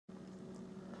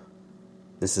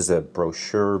This is a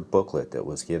brochure booklet that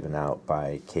was given out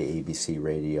by KABC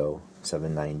Radio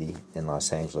 790 in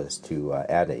Los Angeles to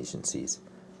ad agencies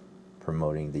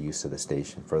promoting the use of the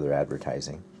station for their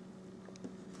advertising.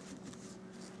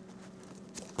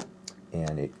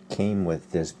 And it came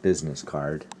with this business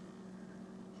card.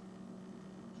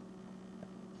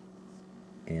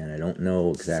 And I don't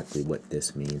know exactly what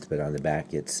this means, but on the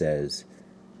back it says,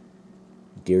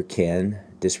 "Dear Ken,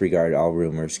 disregard all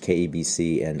rumors.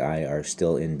 KABC and I are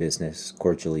still in business.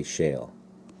 Cordially, Shale."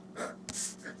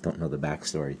 Don't know the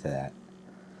backstory to that.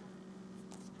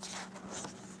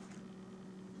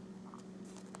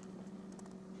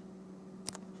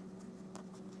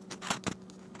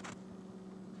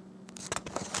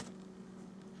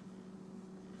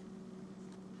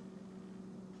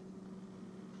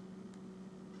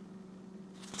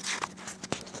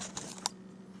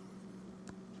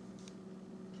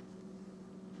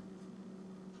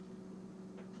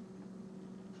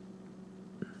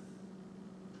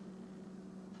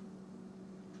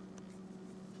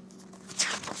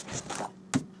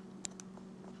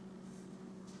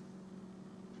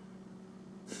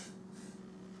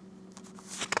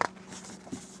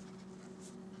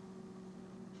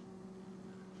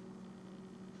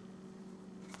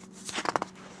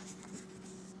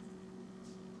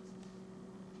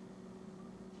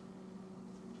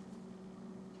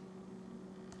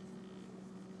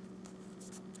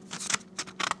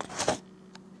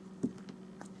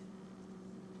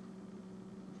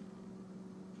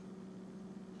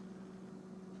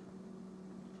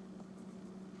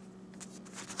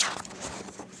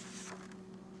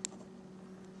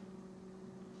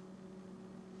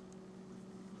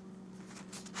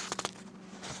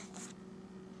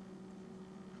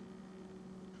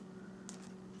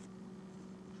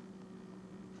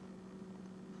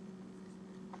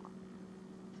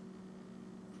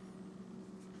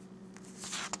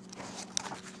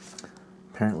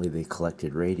 Apparently they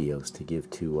collected radios to give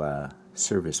to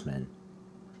servicemen.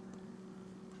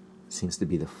 Seems to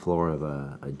be the floor of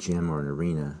a gym or an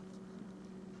arena,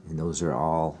 and those are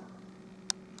all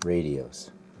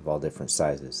radios of all different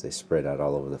sizes. They spread out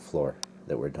all over the floor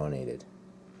that were donated.